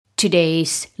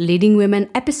Today's Leading Women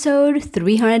episode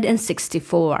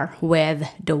 364 with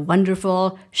the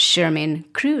wonderful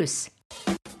Shermin Cruz.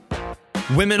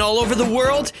 Women all over the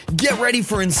world, get ready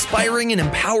for inspiring and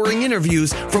empowering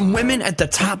interviews from women at the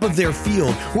top of their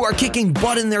field who are kicking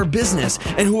butt in their business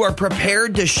and who are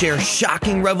prepared to share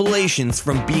shocking revelations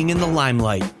from being in the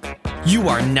limelight. You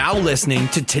are now listening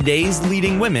to Today's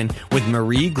Leading Women with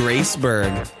Marie Grace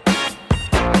Berg.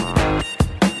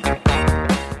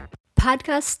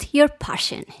 Podcast your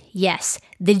passion. Yes,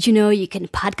 did you know you can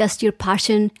podcast your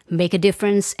passion, make a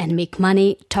difference, and make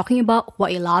money talking about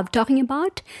what you love talking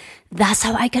about? That's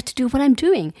how I get to do what I'm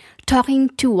doing, talking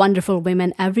to wonderful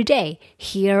women every day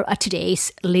here at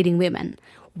Today's Leading Women.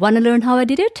 Want to learn how I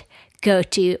did it? Go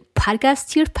to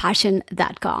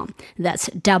podcastyourpassion.com. That's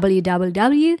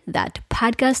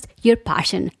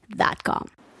www.podcastyourpassion.com.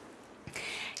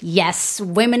 Yes,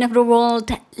 women of the world,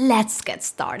 let's get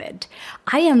started.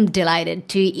 I am delighted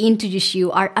to introduce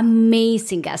you our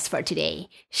amazing guest for today,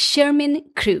 Shermin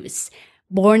Cruz.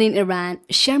 Born in Iran,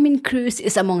 Shermin Cruz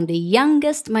is among the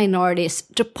youngest minorities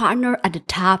to partner at the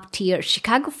top-tier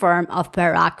Chicago firm of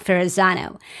Barak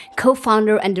Ferrazzano.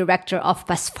 Co-founder and director of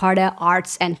Pasfarda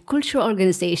Arts and Cultural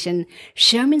Organization,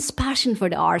 Shermin's passion for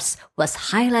the arts was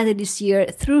highlighted this year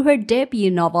through her debut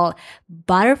novel,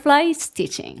 Butterfly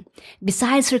Stitching.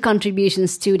 Besides her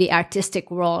contributions to the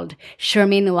artistic world,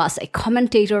 Shermin was a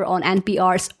commentator on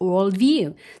NPR's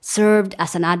Worldview, served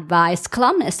as an advice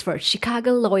columnist for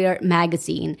Chicago Lawyer magazine,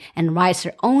 and writes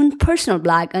her own personal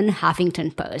blog on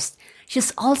Huffington Post.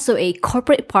 She's also a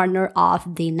corporate partner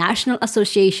of the National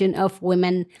Association of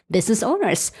Women Business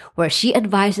Owners, where she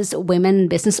advises women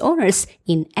business owners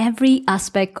in every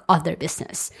aspect of their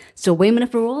business. So, women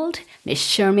of the world, Ms.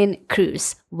 Shermin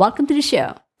Cruz, welcome to the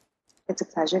show. It's a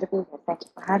pleasure to be here. Thank you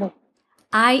for having me.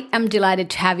 I am delighted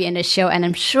to have you on the show, and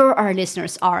I'm sure our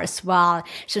listeners are as well.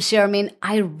 So, Shermin,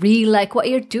 I really like what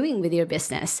you're doing with your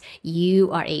business.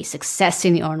 You are a success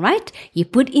in your own right. You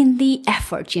put in the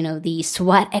effort, the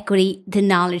sweat equity, the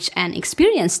knowledge and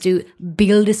experience to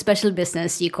build a special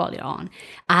business you call your own.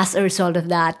 As a result of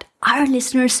that, our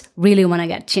listeners really want to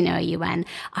get to know you, and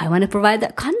I want to provide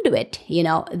that conduit,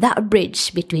 that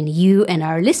bridge between you and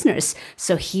our listeners.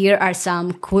 So here are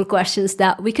some cool questions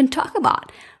that we can talk about.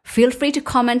 Feel free to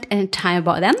comment anytime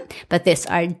about them, but these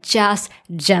are just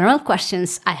general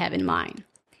questions I have in mind.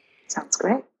 Sounds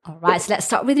great. All right, so let's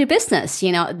start with your business.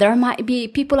 There might be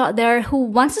people out there who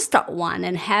want to start one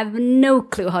and have no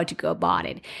clue how to go about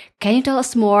it. Can you tell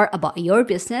us more about your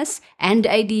business and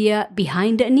the idea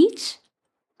behind that niche?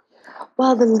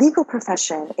 Well, the legal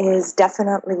profession is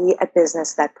definitely a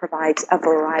business that provides a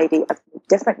variety of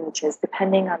different niches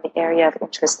depending on the area of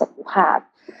interest that you have.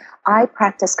 I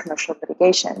practice commercial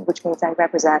litigation, which means I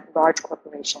represent large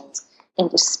corporations in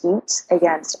disputes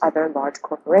against other large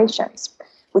corporations,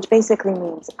 which basically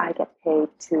means I get paid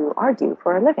to argue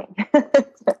for a living.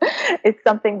 It's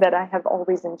something that I have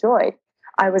always enjoyed.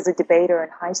 I was a debater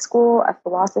in high school, a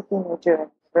philosophy major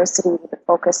in university with a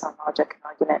focus on logic and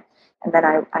argument, and then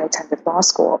I attended law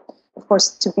school. Of course,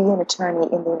 to be an attorney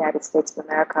in the United States of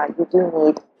America, you do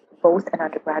need both an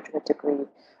undergraduate degree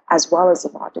as well as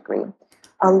a law degree.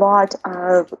 A lot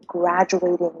of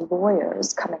graduating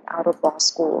lawyers coming out of law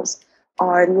schools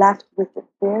are left with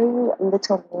very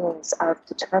little means of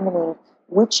determining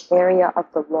which area of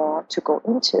the law to go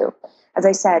into. As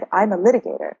I said, I'm a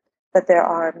litigator, but there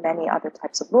are many other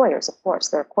types of lawyers, of course.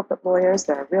 There are corporate lawyers,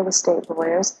 there are real estate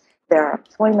lawyers, there are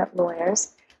employment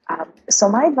lawyers. So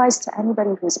my advice to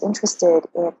anybody who's interested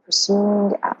in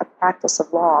pursuing a practice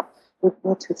of law would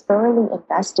be to thoroughly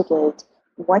investigate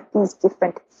what these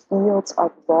different fields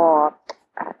of law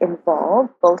involve,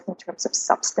 both in terms of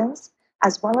substance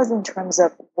as well as in terms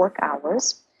of work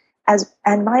hours.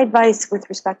 And my advice with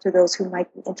respect to those who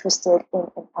might be interested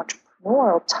in an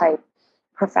entrepreneurial type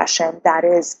profession, that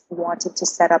is wanting to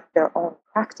set up their own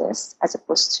practice as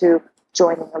opposed to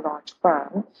joining a large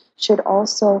firm, should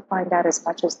also find out as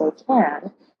much as they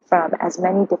can from as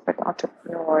many different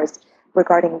entrepreneurs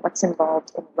regarding what's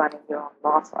involved in running your own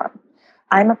law firm.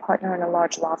 I'm a partner in a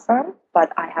large law firm,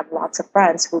 but I have lots of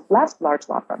friends who've left large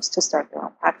law firms to start their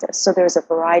own practice. So there's a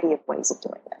variety of ways of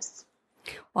doing this.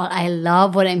 Well, I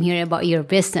love what I'm hearing about your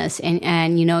business and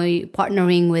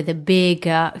partnering with a big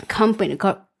company,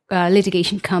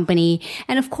 litigation company.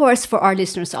 And of course, for our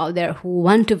listeners out there who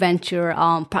want to venture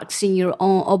practicing your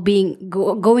own or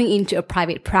going into a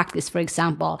private practice, for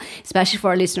example, especially for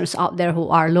our listeners out there who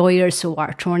are lawyers, who are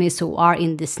attorneys, who are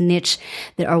in this niche,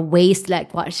 there are ways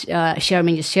like what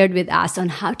Shermin just shared with us on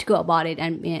how to go about it.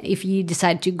 And if you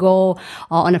decide to go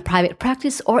on a private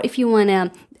practice, or if you want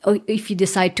to if you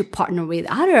decide to partner with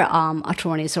other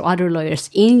attorneys or other lawyers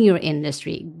in your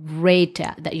industry, great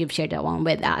that you've shared that one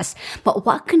with us. But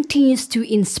what continues to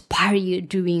inspire you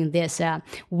doing this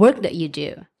work that you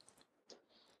do?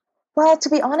 Well, to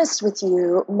be honest with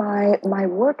you, my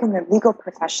work in the legal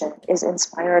profession is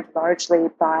inspired largely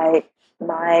by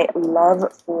my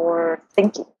love for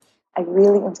thinking. I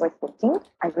really enjoy thinking.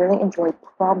 I really enjoy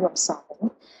problem solving.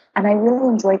 And I really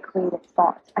enjoy creative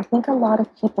thought. I think a lot of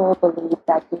people believe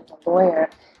that being a lawyer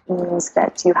means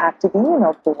that you have to be,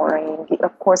 boring.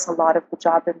 Of course, a lot of the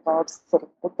job involves sitting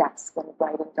at the desk and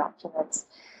writing documents.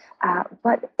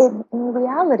 But in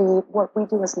reality, what we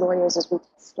do as lawyers is we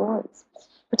tell stories,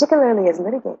 particularly as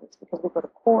litigators, because we go to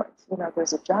court.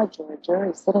 There's a judge or a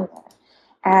jury sitting there.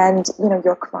 And,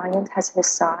 your client has his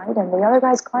side and the other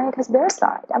guy's client has their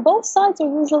side. And both sides are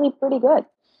usually pretty good.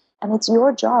 And it's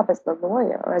your job as the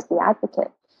lawyer or as the advocate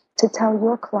to tell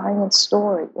your client's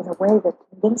story in a way that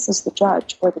convinces the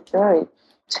judge or the jury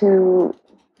to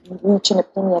reach an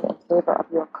opinion in favor of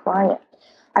your client.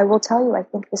 I will tell you, I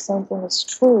think the same thing is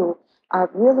true of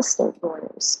real estate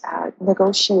lawyers,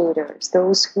 negotiators,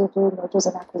 those who do mergers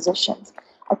and acquisitions.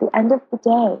 At the end of the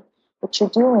day, what you're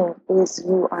doing is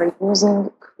you are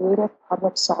using creative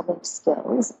problem-solving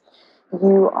skills.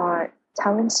 You are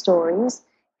telling stories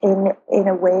in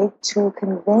a way to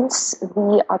convince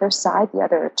the other side, the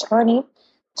other attorney,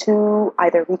 to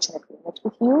either reach an agreement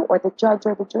with you or the judge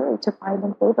or the jury to find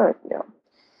in favor of you.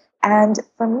 And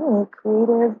for me,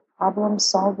 creative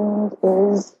problem-solving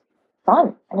is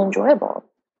fun and enjoyable.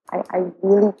 I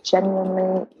really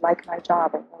genuinely like my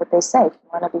job. And what they say, if you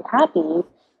want to be happy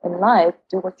in life,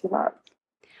 do what you love.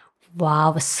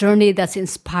 Wow, certainly that's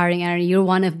inspiring, Erin. You're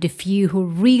one of the few who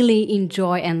really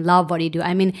enjoy and love what you do.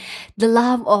 I mean, the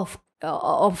love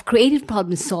of creative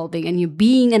problem solving and you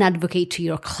being an advocate to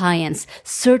your clients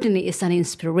certainly is an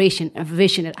inspiration, a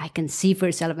vision that I can see for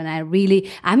yourself. And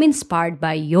I'm inspired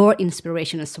by your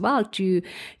inspiration as well to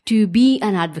be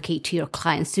an advocate to your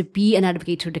clients, to be an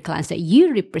advocate to the clients that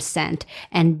you represent,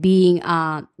 and being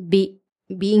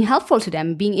helpful to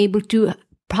them, being able to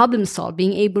problem solve,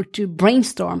 being able to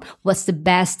brainstorm what's the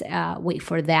best way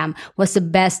for them, what's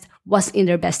in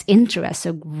their best interest.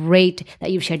 So great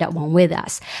that you've shared that one with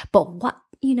us. But what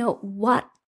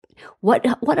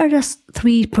are the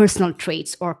 3 personal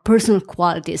traits or personal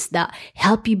qualities that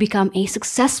help you become a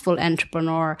successful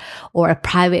entrepreneur or a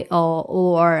private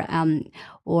or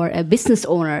a business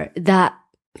owner that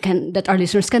our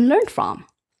listeners can learn from?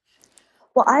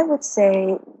 Well, I would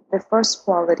say the first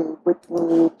quality would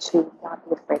be to not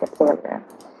be afraid of failure.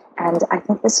 And I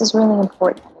think this is really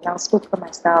important. I mean, I'll speak for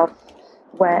myself.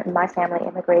 When my family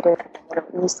immigrated from the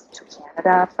Middle East to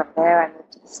Canada, from there I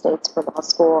moved to the States for law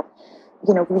school.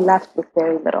 We left with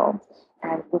very little,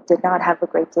 and we did not have a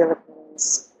great deal of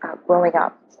means growing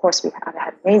up. Of course, I've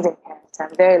had amazing parents.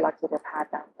 I'm very lucky to have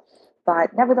had them.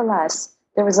 But nevertheless,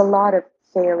 there was a lot of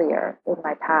failure in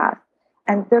my path,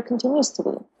 and there continues to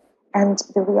be. And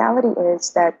the reality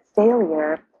is that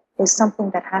failure is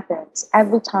something that happens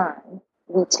every time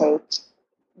we take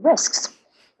risks.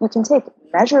 You can take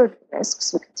measured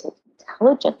risks, you can take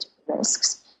intelligent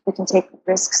risks, you can take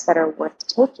risks that are worth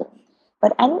taking.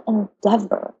 But any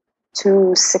endeavor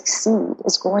to succeed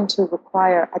is going to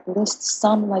require at least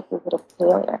some likelihood of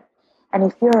failure. And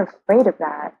if you're afraid of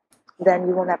that, then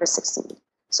you will never succeed.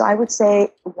 So I would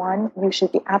say, 1, you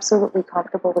should be absolutely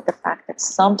comfortable with the fact that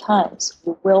sometimes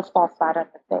you will fall flat on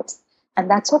your face. And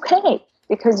that's okay,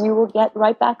 because you will get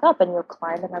right back up and you'll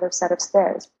climb another set of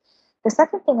stairs. The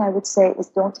second thing I would say is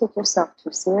don't take yourself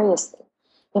too seriously.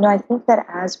 I think that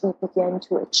as we begin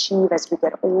to achieve, as we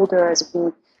get older, as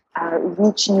we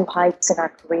reach new heights in our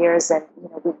careers, and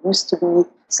we used to be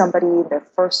somebody in their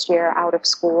first year out of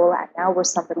school, and now we're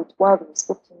somebody 12 years,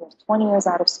 15 years, 20 years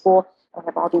out of school, and we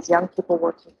have all these young people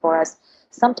working for us.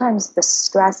 Sometimes the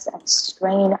stress and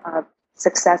strain of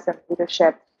success and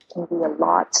leadership can be a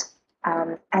lot.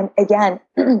 And again,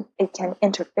 it can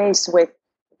interface with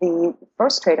the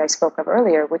first trait I spoke of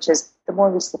earlier, which is the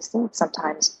more we succeed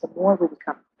sometimes, the more we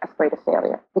become afraid of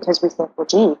failure, because we think, well,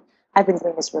 gee, I've been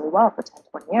doing this really well for 10,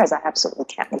 20 years. I absolutely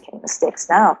can't make any mistakes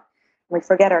now. And we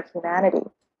forget our humanity.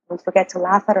 We forget to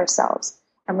laugh at ourselves,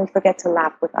 and we forget to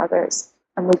laugh with others.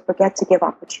 And we forget to give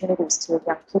opportunities to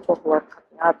young people who are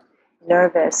coming up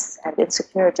nervous and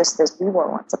insecure, just as we were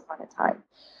once upon a time.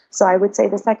 So I would say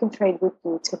the second trait would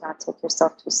be to not take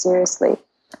yourself too seriously.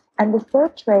 And the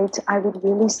third trait, I would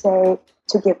really say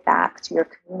to give back to your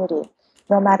community,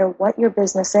 no matter what your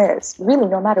business is. Really,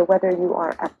 no matter whether you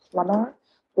are a plumber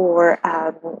or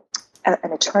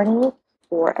an attorney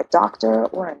or a doctor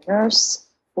or a nurse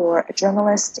For a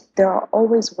journalist, there are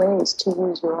always ways to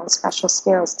use your own special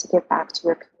skills to give back to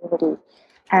your community.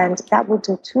 And that will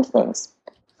do two things.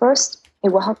 First,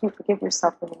 it will help you forgive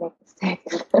yourself when you make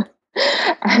mistakes.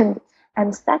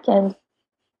 and second,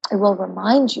 it will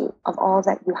remind you of all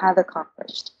that you have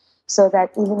accomplished, so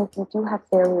that even if you do have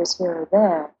failures here or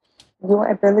there, your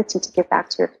ability to give back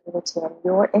to your community and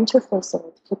your interfacing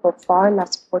with people far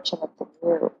less fortunate than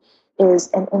you is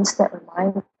an instant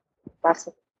reminder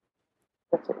lesson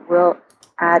that it will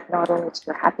add not only to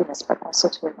your happiness, but also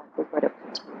to your likelihood of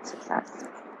continued success.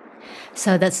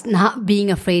 So that's not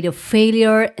being afraid of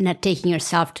failure, not taking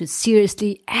yourself too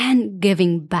seriously, and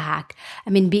giving back. I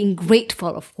mean, being grateful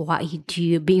of what you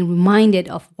do, being reminded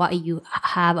of what you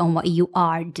have and what you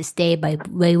are this day by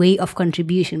way of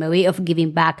contribution, by way of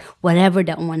giving back, whatever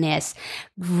that one is.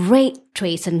 Great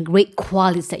traits and great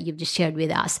qualities that you've just shared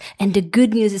with us. And the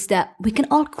good news is that we can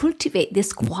all cultivate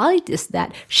these qualities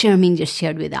that Sharmeen just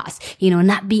shared with us.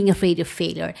 Not being afraid of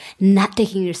failure, not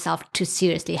taking yourself too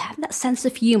seriously, have that sense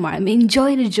of humor. I mean,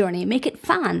 enjoy the journey, make it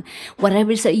fun.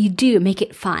 Whatever it is that you do, make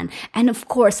it fun. And of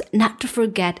course, not to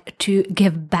forget to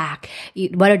give back,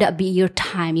 whether that be your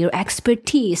time, your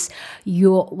expertise,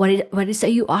 what it is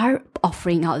that you are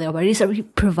offering out there, what it is that you're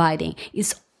providing.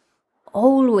 It's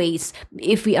always,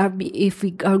 if we are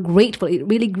grateful, it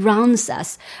really grounds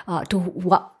us to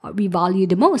what we value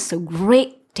the most. So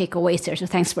great takeaways there. So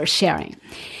thanks for sharing.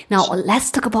 Now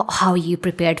let's talk about how you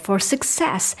prepared for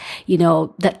success,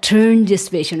 that turned this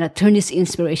vision, that turned this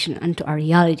inspiration into our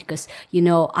reality. Because,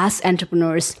 as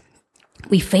entrepreneurs,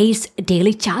 we face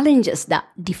daily challenges that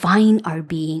define our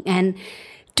being. And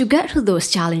to get through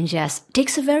those challenges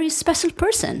takes a very special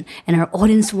person. And our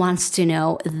audience wants to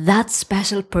know that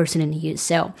special person in you.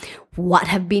 So what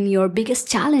have been your biggest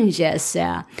challenges?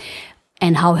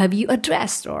 And how have you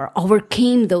addressed or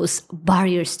overcame those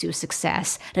barriers to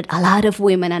success that a lot of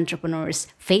women entrepreneurs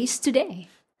face today?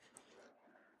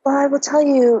 Well, I will tell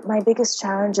you, my biggest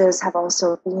challenges have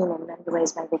also been, in many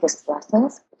ways, my biggest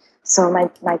blessings. So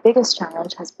my biggest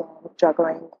challenge has been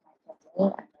juggling my family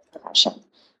and my profession.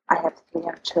 I have 3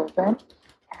 young children,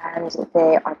 and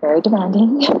they are very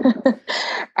demanding,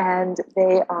 and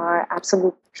they are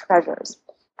absolute treasures.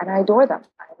 And I adore them.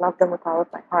 I love them with all of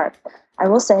my heart. I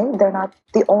will say they're not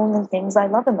the only things I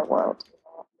love in the world.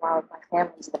 While my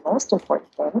family is the most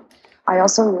important thing, I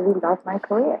also really love my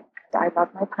career. I love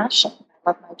my passion. I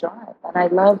love my drive. And I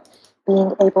love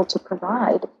being able to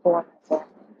provide for my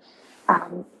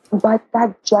family. But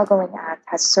that juggling act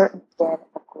has certainly been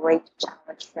a great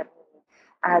challenge for me,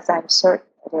 as I'm certain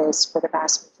it is for the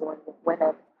vast majority of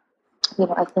women.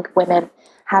 I think women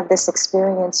have this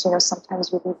experience,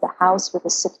 sometimes you leave the house with a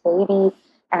sick baby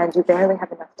and you barely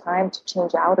have enough time to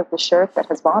change out of the shirt that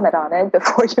has vomit on it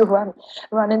before you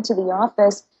run into the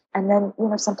office. And then,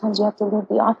 sometimes you have to leave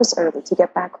the office early to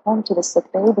get back home to the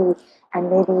sick baby, and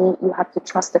maybe you have to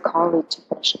trust a colleague to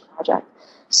finish a project.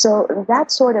 So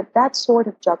that sort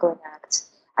of juggling act,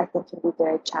 I think, can be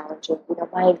very challenging.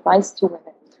 My advice to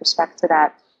women with respect to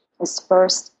that is,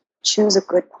 first, choose a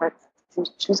good partner.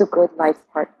 Choose a good life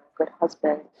partner, a good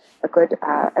husband, a good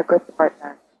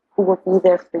partner who will be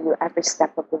there for you every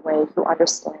step of the way, who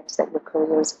understands that your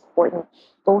career is important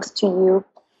both to you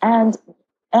and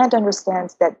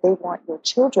understands that they want your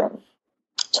children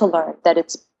to learn that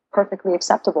it's perfectly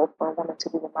acceptable for a woman to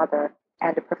be a mother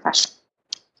and a professional.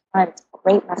 And it's a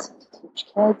great lesson to teach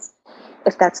kids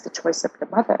if that's the choice of your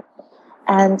mother.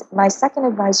 And my second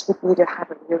advice would be to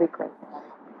have a really great man,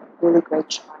 a really great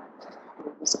child,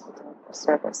 who is able to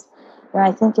service.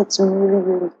 I think it's really,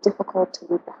 really difficult to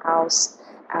leave the house,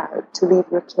 to leave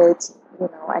your kids,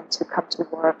 and to come to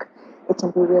work. It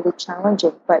can be really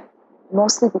challenging, but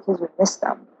mostly because you miss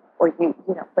them, or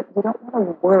but you don't want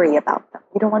to worry about them.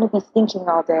 You don't want to be thinking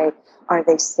all day, are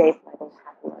they safe? Are they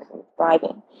happy? Are they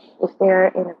thriving? If they're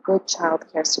in a good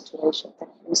childcare situation, then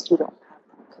at least you don't have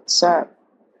that concern.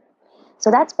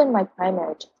 So that's been my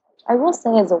primary challenge. I will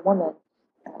say, as a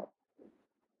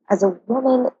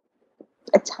woman,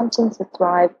 attempting to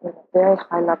thrive in a very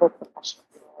high-level professional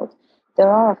world, there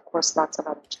are, of course, lots of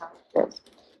other challenges.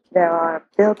 There are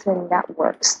built-in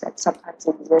networks that sometimes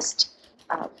exist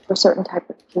for certain type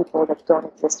of people that don't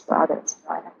exist for others.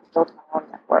 I have to build my own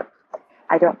network.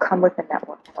 I don't come with a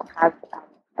network. I don't have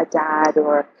a dad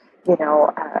or,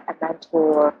 a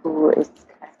mentor who is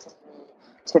connecting me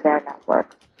to their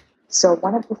network. So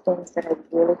one of the things that I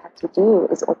really had to do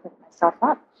is open myself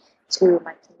up to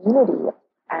my community,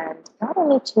 and not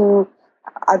only to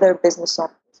other business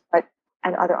owners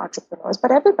and other entrepreneurs,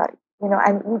 but everybody,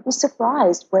 and you'd be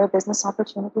surprised where business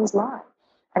opportunities lie.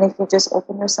 And if you just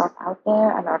open yourself out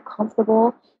there and are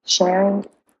comfortable sharing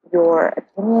your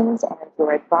opinions and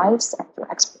your advice and your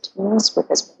expertise with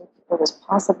as many people as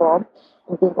possible,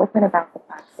 and being open about the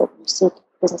fact that you seek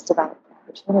business development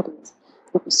opportunities,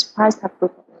 you'd be surprised how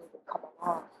frequently they come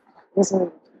along and how easily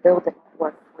you can build a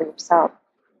network for yourself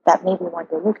that maybe one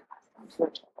day you can pass down to your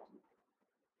children.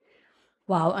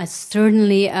 Wow, I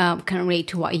certainly can relate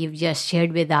to what you've just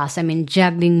shared with us. I mean,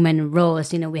 juggling many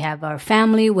roles. We have our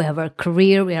family, we have our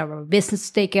career, we have our business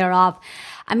to take care of.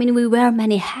 I mean, we wear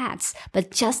many hats.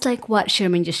 But just like what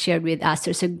Sherman just shared with us,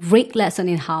 there's a great lesson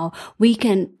in how we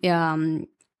can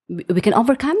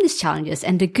overcome these challenges.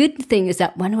 And the good thing is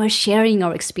that when we're sharing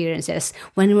our experiences,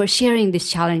 when we're sharing these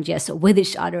challenges with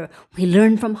each other, we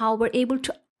learn from how we're able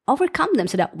to overcome them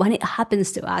so that when it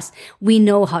happens to us, we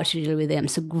know how to deal with them.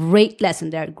 So great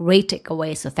lesson there, great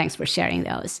takeaway. So thanks for sharing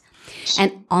those.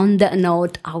 And on that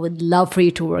note, I would love for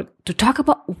you to talk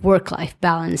about work-life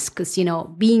balance because,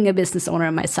 being a business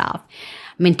owner myself,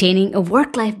 maintaining a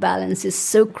work-life balance is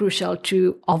so crucial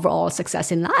to overall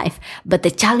success in life. But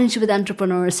the challenge with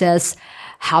entrepreneurs is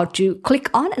how to click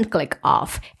on and click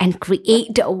off and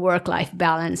create a work-life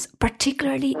balance,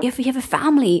 particularly if you have a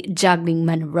family juggling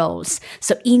many roles.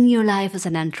 So in your life as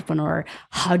an entrepreneur,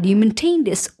 how do you maintain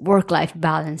this work-life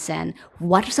balance, and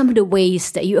what are some of the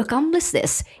ways that you accomplish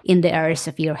this in the areas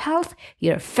of your health,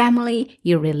 your family,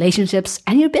 your relationships,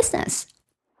 and your business?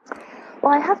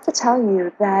 Well, I have to tell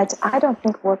you that I don't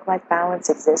think work-life balance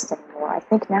exists anymore. I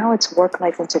think now it's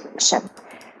work-life integration.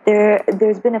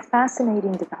 There's been a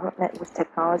fascinating development with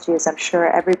technology, as I'm sure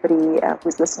everybody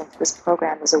who's listening to this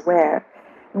program is aware.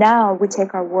 Now we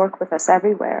take our work with us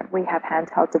everywhere. We have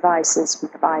handheld devices, we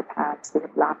have iPads, we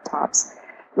have laptops.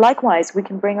 Likewise, we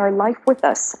can bring our life with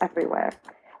us everywhere.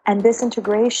 And this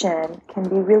integration can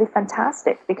be really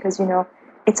fantastic because,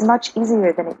 it's much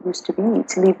easier than it used to be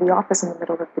to leave the office in the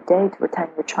middle of the day to attend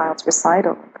your child's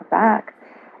recital and come back.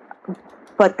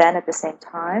 But then at the same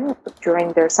time,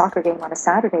 during their soccer game on a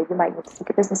Saturday, you might need to take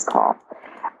a business call.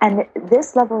 And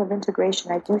this level of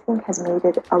integration, I do think, has made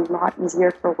it a lot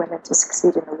easier for women to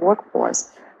succeed in the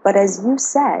workforce. But as you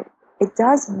said, it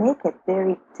does make it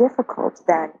very difficult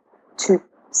then to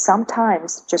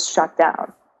sometimes just shut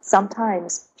down.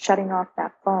 Sometimes shutting off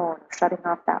that phone, shutting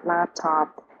off that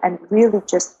laptop, and really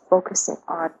just focusing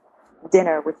on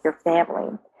dinner with your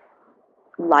family.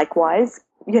 Likewise,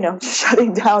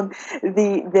 shutting down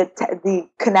the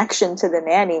connection to the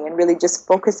nanny and really just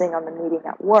focusing on the meeting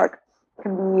at work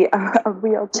can be a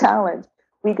real challenge.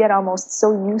 We get almost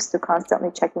so used to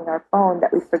constantly checking our phone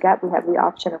that we forget we have the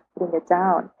option of putting it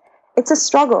down. It's a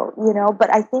struggle,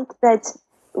 but I think that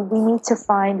we need to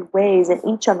find ways, and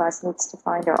each of us needs to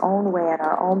find our own way and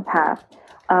our own path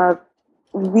of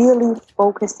really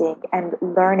focusing and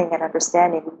learning and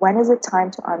understanding when is it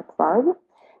time to unplug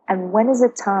and when is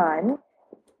it time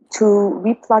to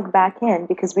replug back in,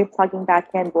 because replugging back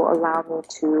in will allow me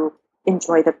to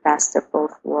enjoy the best of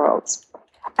both worlds.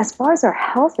 As far as our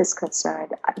health is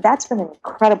concerned, that's been an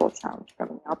incredible challenge for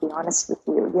me, I'll be honest with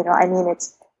you.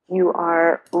 You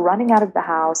are running out of the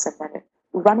house and then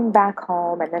running back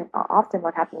home, and then often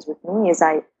what happens with me is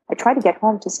I try to get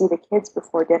home to see the kids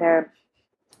before dinner.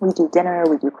 We do dinner,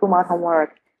 we do Kumon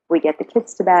homework, we get the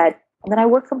kids to bed, and then I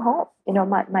work from home.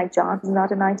 My job is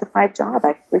not a 9-to-5 job.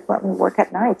 I frequently work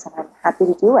at night, and I'm happy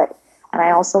to do it. And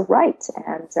I also write,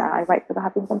 and I write for the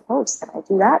Huffington Post, and I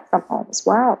do that from home as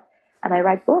well. And I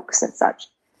write books and such.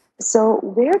 So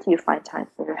where do you find time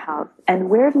for your health? And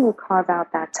where do you carve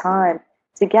out that time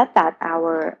to get that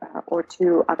hour or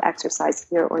two of exercise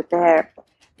here or there?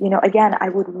 Again, I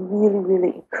would really,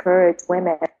 really encourage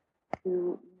women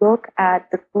to look at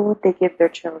the food they give their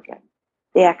children,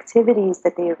 the activities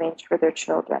that they arrange for their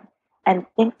children, and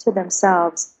think to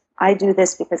themselves, I do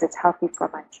this because it's healthy for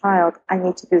my child. I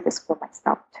need to do this for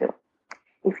myself too.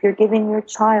 If you're giving your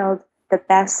child the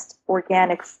best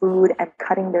organic food and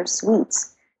cutting their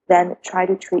sweets, then try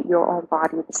to treat your own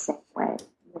body the same way.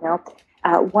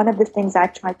 One of the things I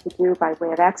try to do by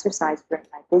way of exercise during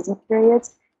my busy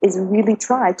periods is really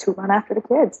try to run after the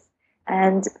kids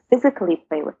and physically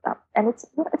play with them. And it's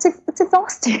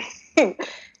exhausting.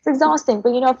 It's exhausting. But,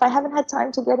 if I haven't had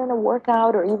time to get in a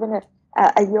workout or even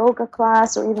a yoga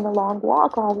class or even a long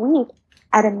walk all week,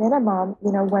 at a minimum,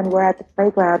 when we're at the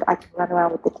playground, I can run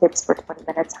around with the kids for 20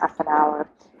 minutes, half an hour,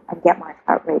 and get my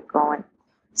heart rate going.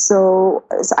 So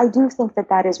I do think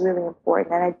that is really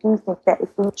important. And I do think that if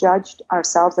we judged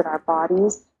ourselves and our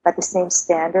bodies by the same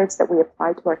standards that we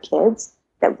apply to our kids,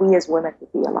 that we as women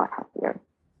would be a lot happier.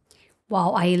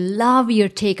 Wow, I love your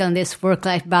take on this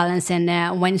work-life balance,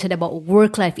 and when you said about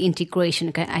work-life integration,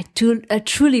 okay, I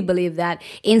truly believe that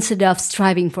instead of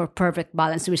striving for perfect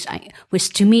balance,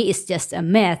 which to me is just a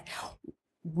myth,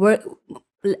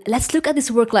 let's look at this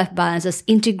work-life balance as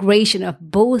integration of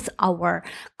both of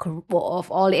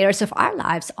all areas of our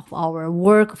lives, of our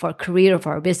work, of our career, of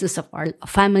our business, of our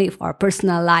family, of our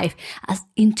personal life, as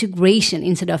integration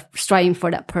instead of striving for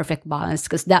that perfect balance,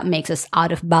 because that makes us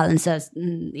out of balance,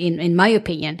 in my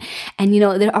opinion. And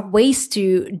there are ways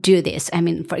to do this. I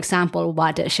mean, for example,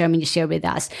 what Sharmini shared with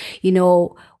us,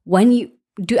 when you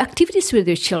do activities with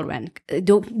your children,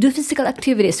 do physical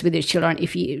activities with your children.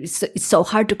 It's so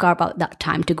hard to carve out that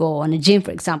time to go on a gym,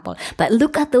 for example, but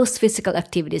look at those physical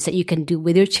activities that you can do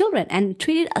with your children and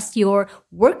treat it as your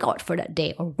workout for that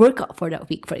day or workout for that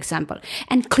week, for example.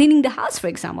 And cleaning the house, for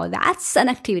example, that's an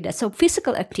activity. That's a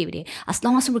physical activity. As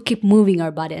long as we keep moving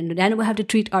our body, and then we have to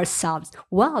treat ourselves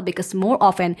well, because more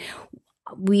often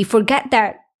we forget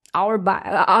that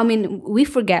we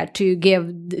forget to give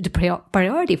the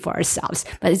priority for ourselves.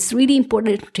 But it's really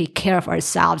important to take care of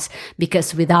ourselves,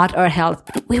 because without our health,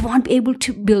 we won't be able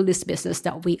to build this business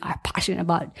that we are passionate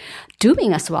about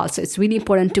doing as well. So it's really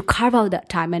important to carve out that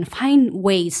time and find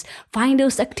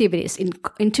those activities,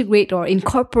 integrate or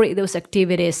incorporate those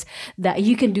activities that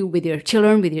you can do with your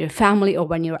children, with your family, or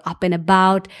when you're up and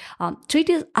about. Treat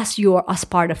it as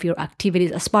part of your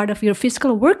activities, as part of your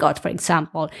physical workout, for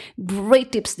example.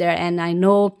 Great tips there. And I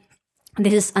know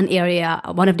this is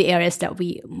one of the areas that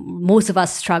most of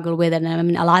us struggle with, and I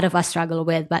mean, a lot of us struggle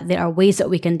with, but there are ways that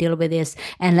we can deal with this,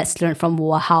 and let's learn from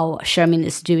how Sharmini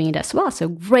is doing it as well. So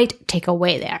great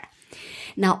takeaway there.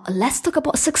 Now, let's talk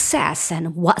about success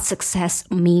and what success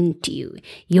means to you.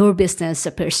 Your business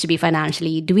appears to be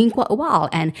financially doing quite well,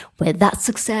 and with that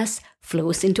success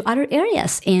flows into other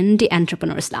areas in the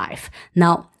entrepreneur's life.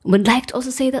 Now, would like to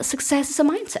also say that success is a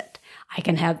mindset. I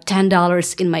can have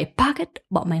 $10 in my pocket,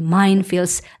 but my mind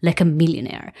feels like a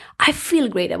millionaire. I feel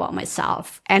great about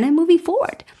myself, and I'm moving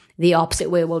forward. The opposite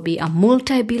way will be a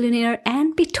multi-billionaire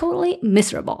and be totally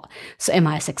miserable. So am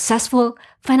I successful?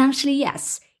 Financially,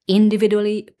 yes.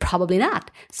 Individually, probably not.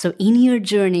 So in your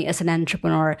journey as an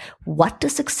entrepreneur, what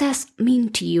does success mean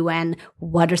to you, and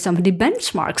what are some of the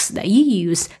benchmarks that you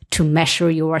use to measure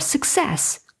your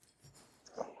success?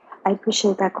 I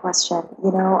appreciate that question.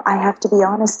 I have to be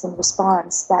honest in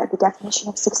response that the definition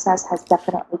of success has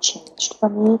definitely changed for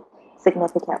me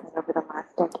significantly over the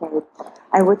last decade.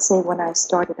 I would say when I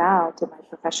started out in my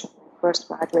profession, when I first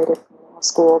graduated from law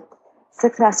school,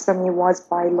 success for me was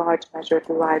by large measure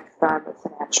derived from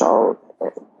financial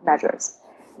measures.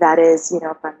 That is, if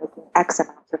I'm making X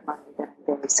amount of money, then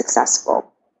I'm very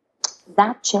successful.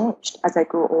 That changed as I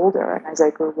grew older and as I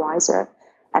grew wiser,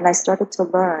 and I started to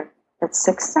learn that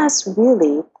success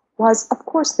really was, of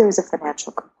course, there's a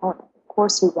financial component. Of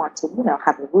course, you want to,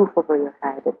 have a roof over your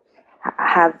head and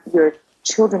have your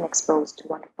children exposed to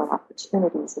wonderful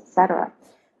opportunities, etc.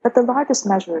 But the largest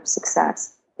measure of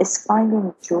success is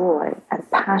finding joy and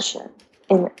passion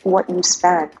in what you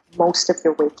spend most of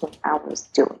your waking hours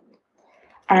doing.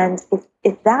 And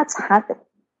if that's happening,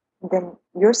 then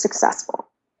you're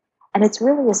successful. And it's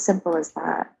really as simple as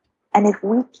that. And if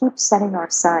we keep setting our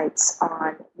sights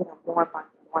on, more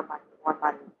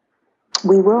money,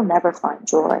 we will never find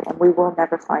joy, and we will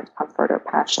never find comfort or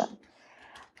passion.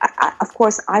 Of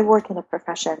course, I work in a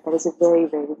profession that is a very,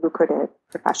 very lucrative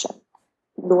profession.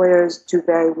 Lawyers do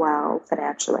very well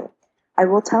financially. I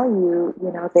will tell you,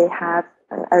 they have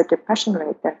a depression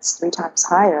rate that's 3 times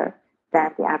higher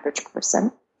than the average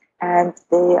person, and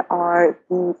they are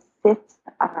the 5th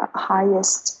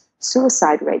highest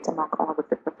suicide rate among all of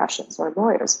the professions or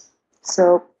lawyers.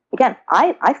 So again,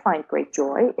 I find great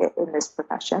joy in this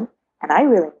profession, and I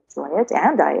really enjoy it,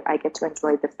 and I get to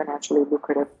enjoy the financially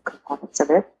lucrative components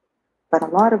of it. But a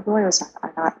lot of lawyers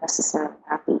are not necessarily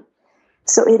happy.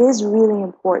 So it is really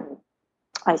important,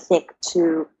 I think,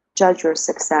 to judge your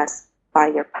success by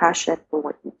your passion for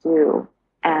what you do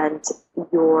and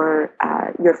your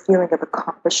feeling of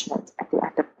accomplishment at the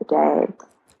end of the day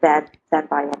than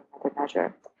by any other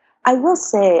measure. I will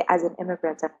say, as an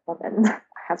immigrant and a woman, I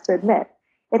have to admit,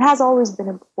 it has always been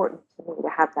important to me to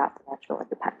have that financial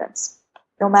independence.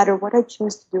 No matter what I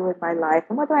choose to do in my life,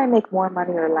 and whether I make more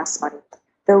money or less money,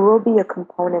 there will be a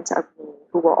component of me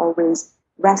who will always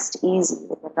rest easy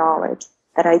in the knowledge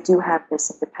that I do have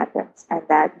this independence, and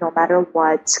that no matter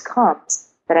what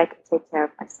comes, that I can take care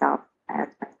of myself and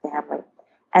my family.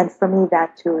 And for me,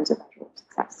 that too is a measure of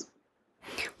success.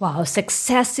 Wow,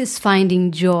 success is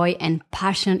finding joy and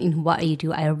passion in what you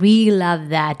do. I really love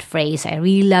that phrase. I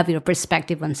really love your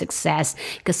perspective on success,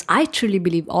 because I truly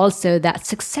believe also that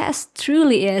success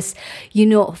truly is,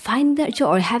 finding that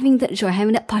joy, or having that joy,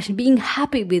 having that passion, being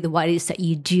happy with what it is that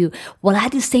you do, while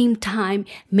at the same time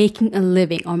making a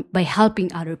living by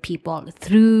helping other people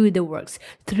through the works,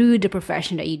 through the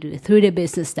profession that you do, through the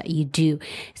business that you do.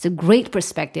 It's a great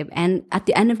perspective. And at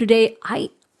the end of the day, I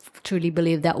truly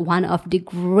believe that one of the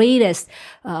greatest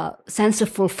sense of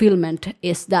fulfillment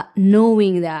is that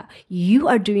knowing that you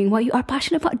are doing what you are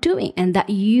passionate about doing, and that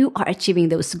you are achieving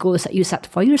those goals that you set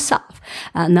for yourself,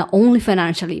 not only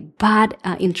financially, but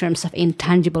in terms of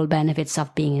intangible benefits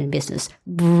of being in business.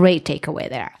 Great takeaway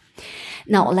there.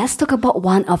 Now, let's talk about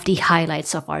one of the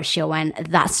highlights of our show, and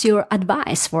that's your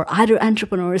advice for other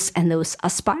entrepreneurs and those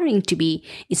aspiring to be,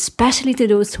 especially to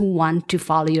those who want to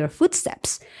follow your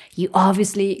footsteps. You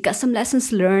obviously got some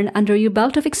lessons learned under your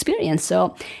belt of experience,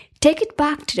 so take it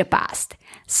back to the past.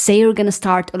 Say you're going to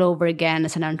start all over again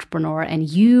as an entrepreneur, and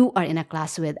you are in a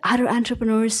class with other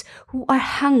entrepreneurs who are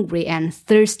hungry and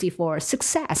thirsty for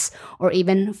success, or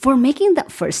even for making that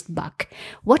first buck.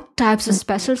 What types of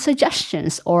special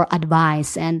suggestions or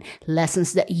advice and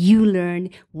lessons that you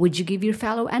learned would you give your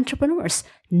fellow entrepreneurs,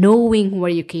 knowing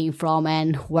where you came from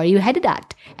and where you headed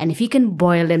at? And if you can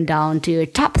boil them down to your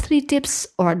top 3 tips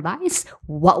or advice,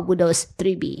 what would those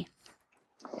 3 be?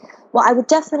 Well, I would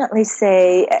definitely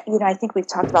say, I think we've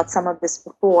talked about some of this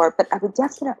before, but I would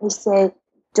definitely say,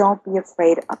 don't be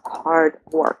afraid of hard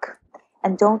work,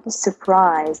 and don't be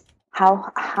surprised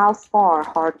how far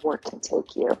hard work can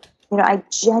take you. I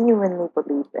genuinely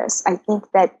believe this. I think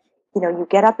that, you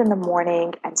get up in the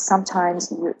morning and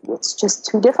sometimes it's just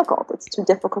too difficult. It's too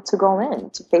difficult to go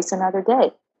in to face another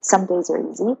day. Some days are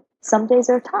easy. Some days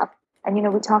are tough. And,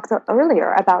 we talked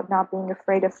earlier about not being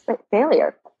afraid of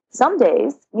failure. Some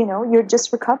days, you're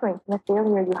just recovering from the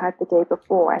failure you had the day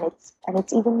before, and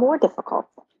it's even more difficult.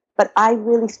 But I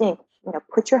really think,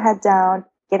 put your head down,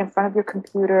 get in front of your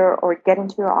computer or get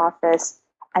into your office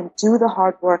and do the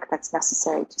hard work that's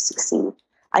necessary to succeed.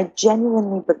 I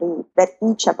genuinely believe that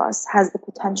each of us has the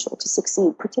potential to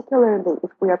succeed, particularly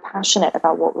if we are passionate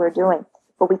about what we're doing.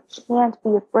 But we can't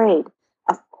be afraid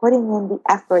of putting in the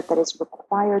effort that is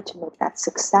required to make that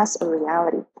success a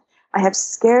reality. I have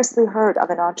scarcely heard of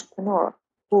an entrepreneur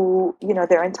who,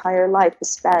 their entire life is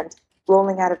spent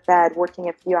rolling out of bed, working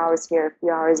a few hours here, a few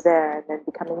hours there, and then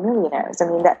becoming millionaires. I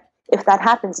mean, that if that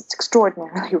happens, it's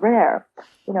extraordinarily rare.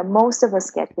 Most of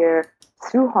us get here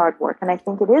through hard work, and I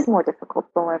think it is more difficult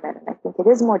for women, and I think it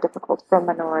is more difficult for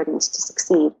minorities to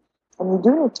succeed. And you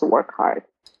do need to work hard.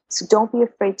 So don't be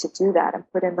afraid to do that and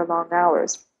put in the long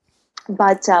hours.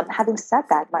 But having said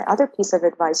that, my other piece of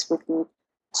advice would be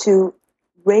to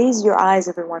raise your eyes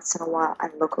every once in a while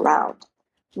and look around.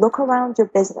 Look around your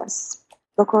business.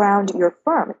 Look around your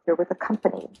firm if you're with a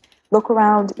company. Look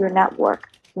around your network.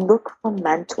 Look for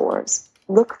mentors.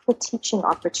 Look for teaching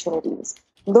opportunities.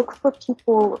 Look for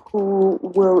people who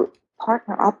will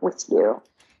partner up with you.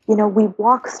 We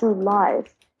walk through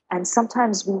life, and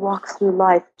sometimes we walk through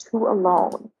life too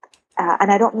alone.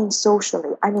 And I don't mean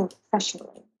socially, I mean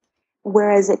professionally.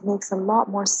 Whereas it makes a lot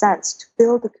more sense to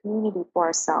build a community for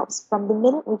ourselves from the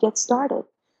minute we get started,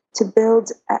 to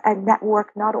build a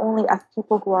network not only of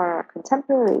people who are our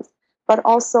contemporaries, but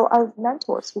also of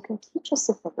mentors who can teach us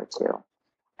a thing or two.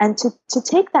 And to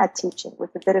take that teaching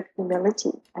with a bit of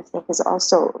humility, I think is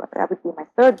also, that would be my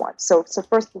third one. So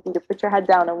first would be to put your head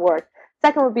down and work.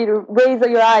 Second would be to raise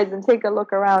your eyes and take a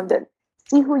look around and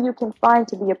see who you can find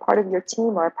to be a part of your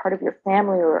team or a part of your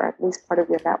family or at least part of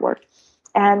your network.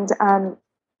 And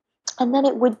then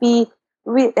it would be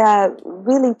really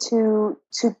to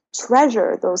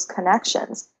treasure those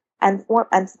connections and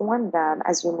form them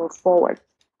as you move forward.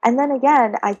 And then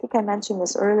again, I think I mentioned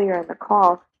this earlier in the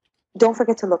call, don't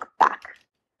forget to look back.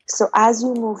 So as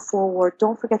you move forward,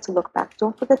 don't forget to look back.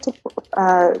 Don't forget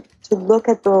to look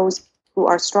at those who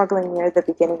are struggling near the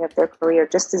beginning of their career,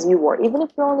 just as you were, even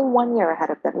if you're only 1 year ahead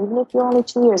of them, even if you're only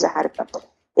 2 years ahead of them.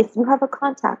 If you have a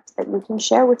contact that you can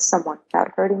share with someone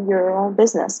without hurting your own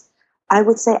business, I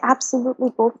would say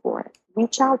absolutely go for it.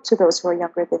 Reach out to those who are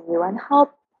younger than you and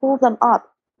help pull them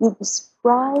up. You'd be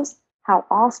surprised how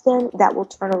often that will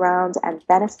turn around and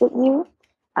benefit you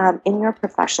in your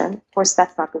profession. Of course,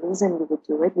 that's not the reason you would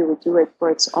do it. You would do it for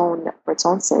its own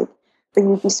sake. But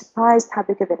you'd be surprised how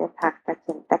big of an impact that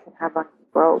can have on your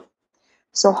growth.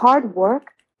 So hard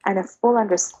work and a full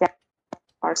understanding of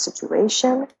our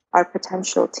situation, our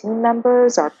potential team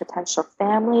members, our potential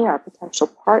family, our potential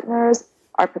partners,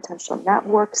 our potential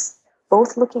networks,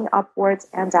 both looking upwards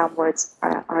and downwards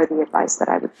are the advice that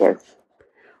I would give.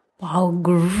 Wow,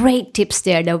 great tips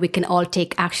there that we can all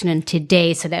take action on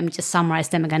today. So let me just summarize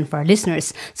them again for our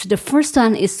listeners. So the first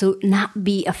one is to not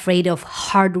be afraid of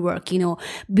hard work,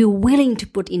 be willing to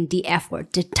put in the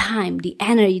effort, the time, the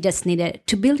energy that's needed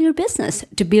to build your business,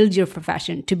 to build your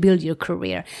profession, to build your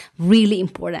career. Really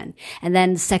important. And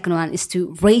then the second one is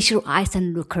to raise your eyes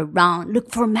and look around.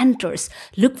 Look for mentors.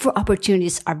 Look for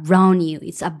opportunities around you.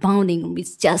 It's abounding.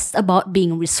 It's just about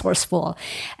being resourceful,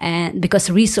 and because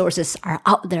resources are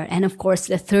out there. And of course,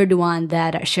 the third one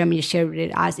that Sharmeen shared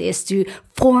with us is to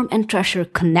form and treasure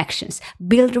connections,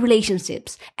 build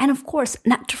relationships, and of course,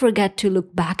 not to forget to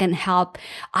look back and help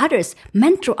others,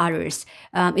 mentor others.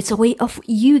 It's a way of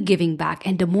you giving back.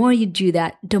 And the more you do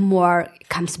that, the more it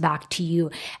comes back to you.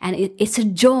 And it's a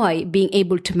joy being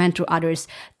able to mentor others,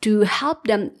 to help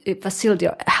them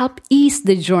facilitate, help ease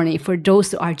the journey for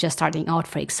those who are just starting out,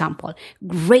 for example.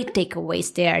 Great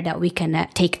takeaways there that we can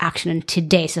take action on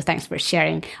today. So thanks for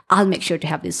sharing. I'll make sure to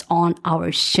have this on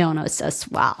our show notes as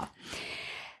well.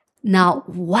 Now,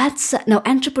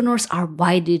 entrepreneurs are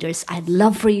wide readers. I'd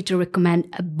love for you to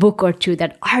recommend a book or two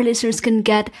that our listeners can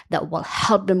get that will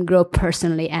help them grow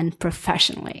personally and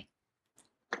professionally.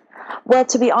 Well,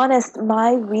 to be honest,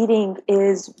 my reading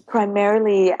is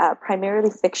primarily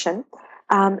fiction.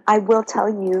 I will tell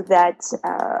you that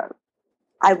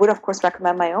I would, of course,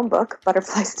 recommend my own book,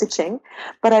 Butterfly Stitching,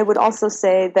 but I would also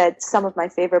say that some of my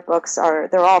favorite books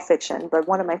they're all fiction, but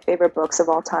one of my favorite books of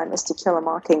all time is To Kill a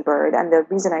Mockingbird. And the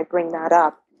reason I bring that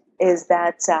up is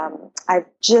that I've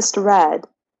just read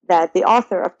that the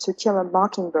author of To Kill a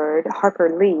Mockingbird, Harper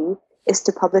Lee, is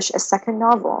to publish a second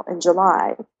novel in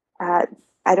July. I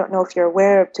don't know if you're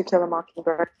aware of To Kill a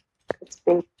Mockingbird. It's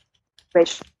been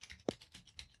racial.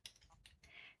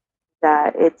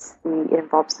 It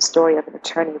involves the story of an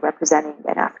attorney representing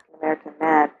an African-American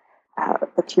man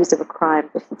accused of a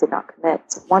crime that he did not commit.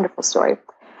 It's a wonderful story.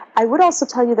 I would also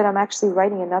tell you that I'm actually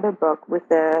writing another book with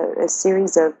a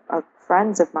series of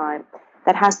friends of mine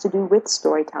that has to do with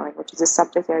storytelling, which is a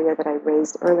subject area that I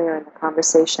raised earlier in the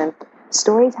conversation.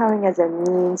 Storytelling as a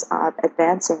means of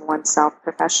advancing oneself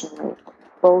professionally,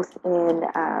 both in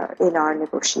our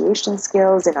negotiation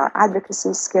skills, in our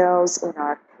advocacy skills, in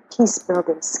our peace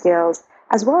building skills,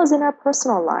 as well as in our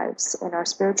personal lives, in our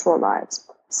spiritual lives.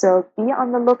 So be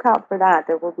on the lookout for that.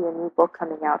 There will be a new book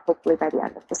coming out, hopefully by the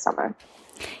end of the summer.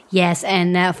 Yes,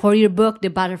 and for your book, The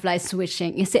Butterfly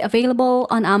Switching, is it available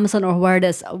on Amazon, or where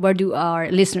do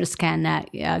our listeners can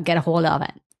get a hold of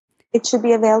it? It should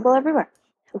be available everywhere.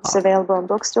 It's available in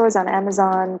bookstores, on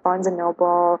Amazon, Barnes &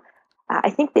 Noble. I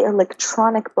think the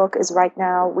electronic book is right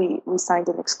now, we signed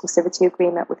an exclusivity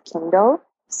agreement with Kindle.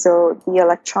 So the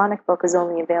electronic book is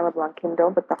only available on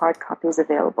Kindle, but the hard copy is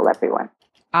available everywhere.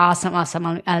 Awesome.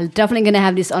 I'm definitely going to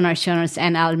have this on our show notes,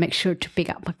 and I'll make sure to pick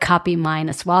up a copy of mine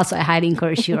as well. So I highly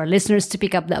encourage you, our listeners, to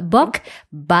pick up that book,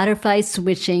 Butterfly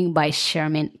Switching by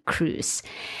Sharmeen Cruz.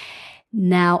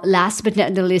 Now, last but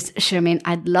not the least, Sharmeen,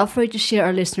 I'd love for you to share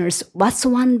our listeners what's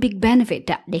one big benefit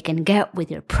that they can get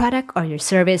with your product or your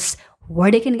service,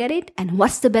 where they can get it, and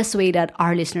what's the best way that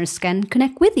our listeners can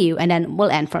connect with you, and then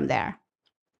we'll end from there.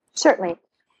 Certainly.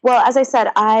 Well, as I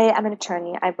said, I am an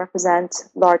attorney. I represent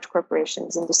large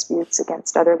corporations in disputes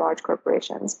against other large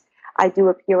corporations. I do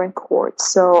appear in court,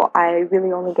 so I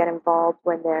really only get involved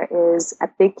when there is a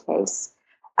big case.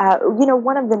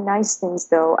 One of the nice things,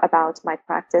 though, about my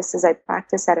practice is I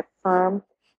practice at a firm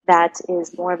that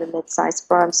is more of a mid-sized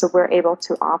firm, so we're able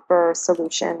to offer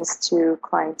solutions to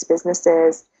clients'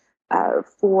 businesses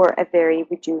for a very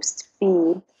reduced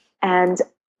fee. And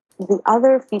the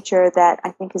other feature that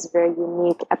I think is very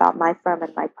unique about my firm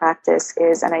and my practice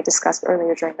is, and I discussed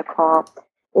earlier during the call,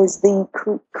 is the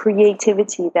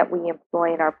creativity that we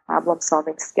employ in our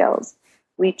problem-solving skills.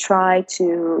 We try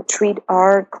to treat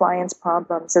our clients'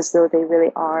 problems as though they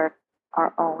really are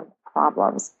our own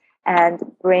problems, and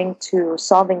bring to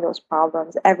solving those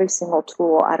problems every single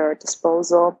tool at our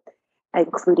disposal,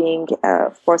 including,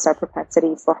 of course, our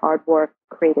propensity for hard work,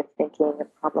 creative thinking,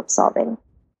 and problem-solving.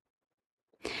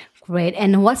 Great.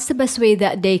 And what's the best way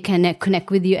that they can connect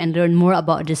with you and learn more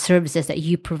about the services that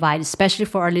you provide, especially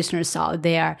for our listeners out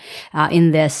there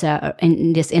in this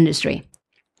industry?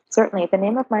 Certainly. The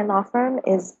name of my law firm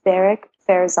is Barrick,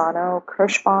 Farzano,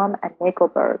 Kirschbaum, and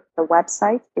Nagelberg. The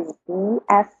website is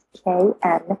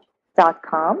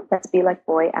bfkn.com. That's B like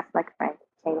boy, F like Frank,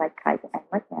 K like kite, N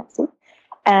like Nancy.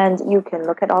 And you can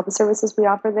look at all the services we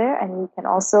offer there, and you can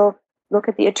also look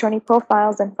at the attorney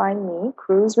profiles and find me,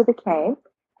 Cruz with a K.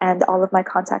 And all of my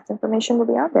contact information will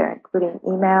be on there, including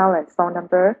email and phone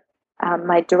number.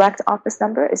 My direct office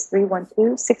number is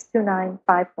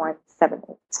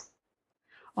 312-629-5178.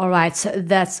 All right. So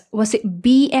was it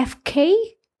BFK?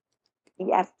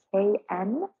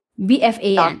 BFKN.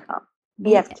 BFAN.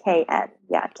 BFKN.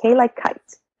 Yeah, K like kite.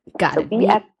 Got so it.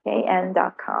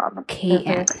 BFKN.com.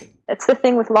 KN. It's the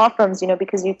thing with law firms,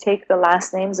 because you take the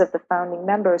last names of the founding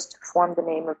members to form the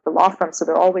name of the law firm. So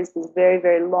there are always these very,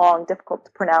 very long, difficult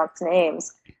to pronounce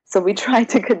names. So we try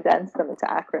to condense them into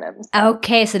acronyms.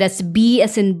 Okay, so that's B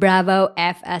as in Bravo,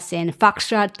 F as in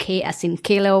Foxtrot, K as in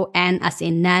Kilo, N as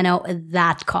in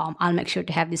Nano.com. I'll make sure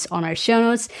to have this on our show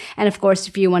notes. And of course,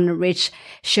 if you want to reach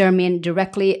Shermin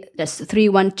directly, that's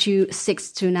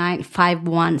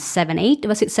 312-629-5178.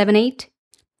 Was it 78?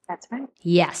 That's right.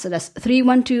 Yeah, so that's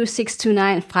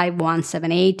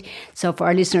 312-629-5178. So for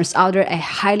our listeners out there, I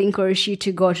highly encourage you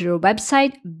to go to their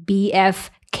website, bfkn.com.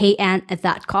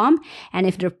 And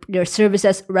if their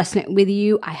services resonate with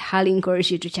you, I highly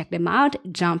encourage you to check them out,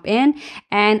 jump in,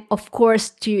 and of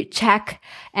course to check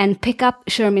and pick up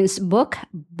Shermin's book,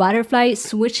 Butterfly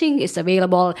Switching. Is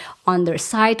available on their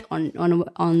site,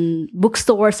 on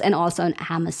bookstores, and also on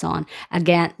Amazon.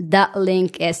 Again, that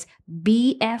link is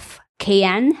bfkn.com.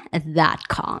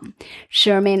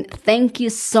 Shermin, thank you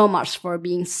so much for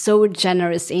being so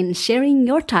generous in sharing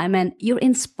your time and your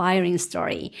inspiring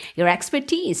story, your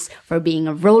expertise, for being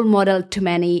a role model to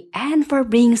many, and for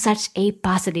bringing such a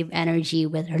positive energy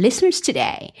with our listeners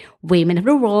today. Women of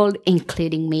the world,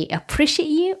 including me, appreciate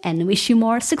you and wish you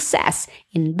more success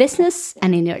in business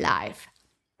and in your life.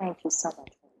 Thank you so much.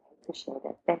 I appreciate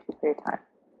it. Thank you for your time.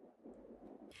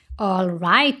 All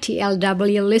right,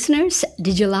 TLW listeners,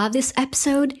 did you love this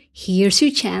episode? Here's your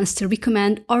chance to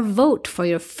recommend or vote for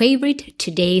your favorite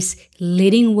today's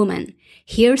leading woman.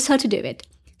 Here's how to do it.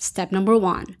 Step number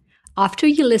 1. After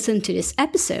you listen to this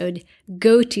episode,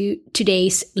 go to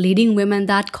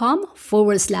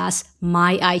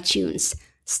todaysleadingwomen.com/my-iTunes.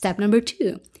 Step number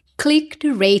 2. Click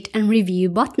the rate and review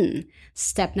button.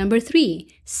 Step number 3.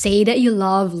 Say that you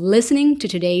love listening to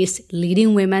today's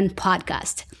Leading Women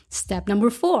podcast. Step number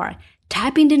 4.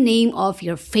 Type in the name of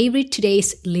your favorite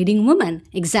today's leading woman.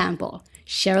 Example,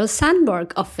 Sheryl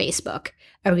Sandberg of Facebook,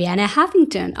 Arianna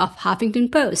Huffington of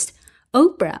Huffington Post,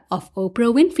 Oprah of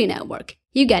Oprah Winfrey Network.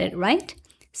 You get it, right?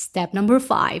 Step number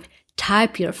 5.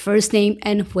 Type your first name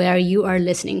and where you are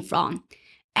listening from.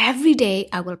 Every day,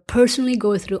 I will personally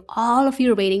go through all of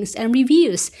your ratings and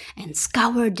reviews and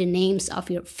scour the names of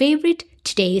your favorite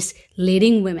today's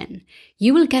leading women.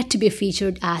 You will get to be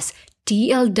featured as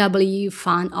TLW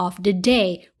Fan of the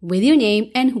Day with your name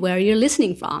and where you're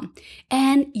listening from.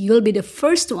 And you'll be the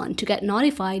first one to get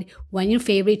notified when your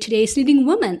favorite today's leading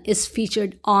woman is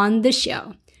featured on the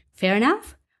show. Fair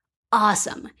enough?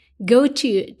 Awesome. Go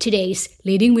to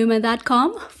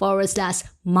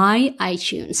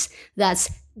todaysleadingwomen.com/my-iTunes. That's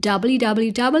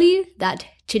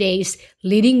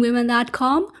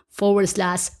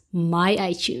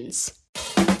www.todaysleadingwomen.com/my-iTunes.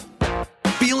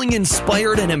 Feeling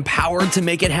inspired and empowered to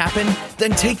make it happen?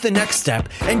 Then take the next step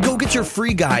and go get your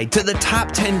free guide to the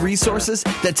top 10 resources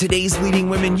that today's leading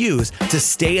women use to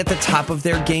stay at the top of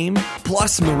their game,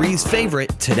 plus Marie's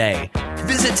favorite today.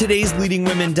 Visit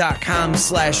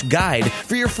todaysleadingwomen.com/guide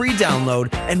for your free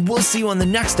download, and we'll see you on the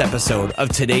next episode of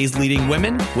Today's Leading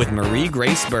Women with Marie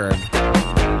Grace Berg.